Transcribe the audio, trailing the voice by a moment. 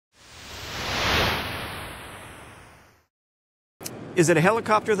Is it a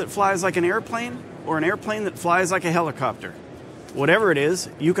helicopter that flies like an airplane, or an airplane that flies like a helicopter? Whatever it is,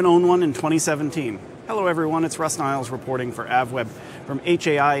 you can own one in 2017. Hello everyone, it's Russ Niles reporting for AvWeb from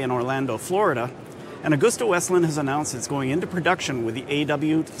HAI in Orlando, Florida. And AgustaWestland has announced it's going into production with the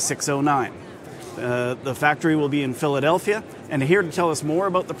AW609. The factory will be in Philadelphia, and here to tell us more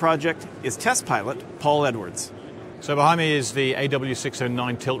about the project is test pilot Paul Edwards. So behind me is the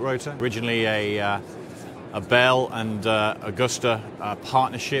AW609 Tiltrotor, originally a Bell and Augusta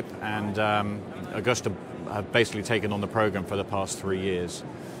partnership, and Augusta have basically taken on the program for the past 3 years,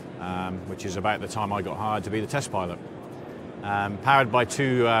 which is about the time I got hired to be the test pilot. Powered by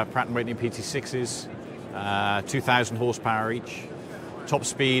two Pratt & Whitney PT6s, 2,000 horsepower each, top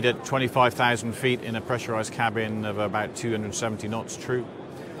speed at 25,000 feet in a pressurized cabin of about 270 knots true.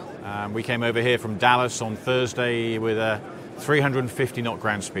 We came over here from Dallas on Thursday with a 350 knot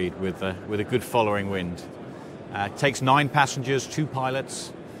ground speed with a good following wind. Takes 9 passengers, 2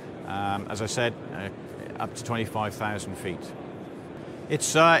 pilots, as I said, up to 25,000 feet.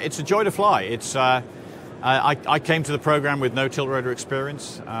 It's a joy to fly. I came to the program with no tiltrotor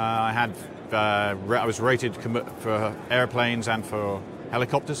experience. I was rated for airplanes and for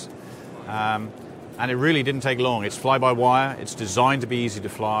helicopters, and it really didn't take long. It's fly-by-wire. It's designed to be easy to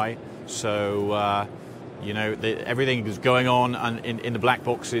fly, so everything is going on in the black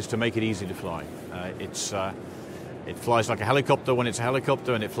boxes to make it easy to fly. It flies like a helicopter when it's a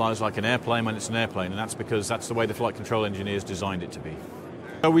helicopter, and it flies like an airplane when it's an airplane, and that's because that's the way the flight control engineers designed it to be.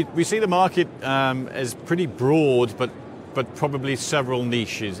 So we see the market as pretty broad, but probably several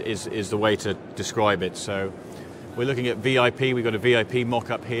niches is the way to describe it. So we're looking at VIP. We've got a VIP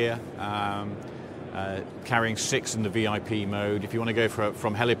mock-up here, carrying 6 in the VIP mode. If you want to go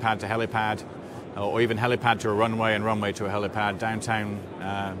from helipad to helipad, or even helipad to a runway and runway to a helipad, downtown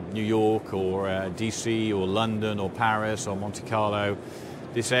New York or DC or London or Paris or Monte Carlo,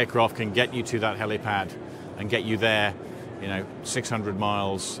 this aircraft can get you to that helipad and get you there, 600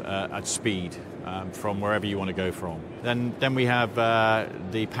 miles at speed from wherever you want to go from. Then we have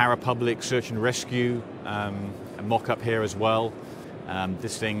the Parapublic Search and Rescue mock-up here as well.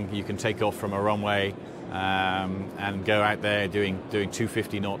 This thing you can take off from a runway and go out there doing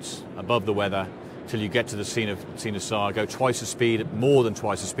 250 knots above the weather till you get to the scene of SAR. Go twice the speed, more than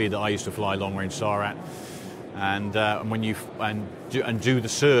twice the speed that I used to fly long-range SAR at, and do the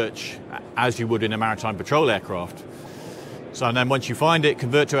search as you would in a maritime patrol aircraft. So then once you find it,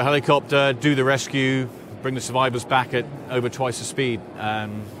 convert to a helicopter, do the rescue, bring the survivors back at over twice the speed,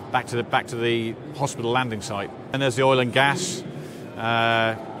 back to the hospital landing site. And there's the oil and gas.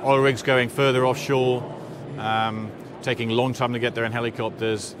 Oil rigs going further offshore, taking a long time to get there in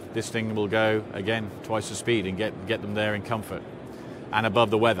helicopters. This thing will go, again, twice the speed and get them there in comfort and above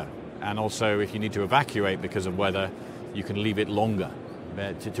the weather. And also, if you need to evacuate because of weather, you can leave it longer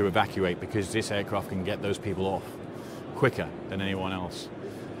to evacuate, because this aircraft can get those people off quicker than anyone else.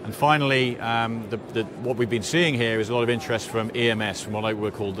 And finally, what we've been seeing here is a lot of interest from EMS, from what I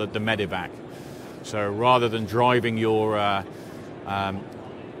would call the medevac. So rather than driving your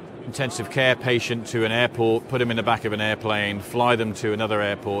intensive care patient to an airport, put them in the back of an airplane, fly them to another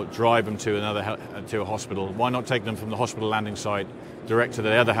airport, drive them to a hospital, why not take them from the hospital landing site direct to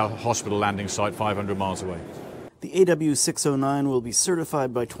the other hospital landing site 500 miles away? The AW609 will be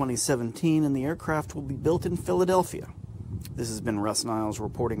certified by 2017, and the aircraft will be built in Philadelphia. This has been Russ Niles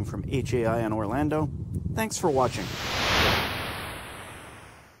reporting from HAI in Orlando. Thanks for watching.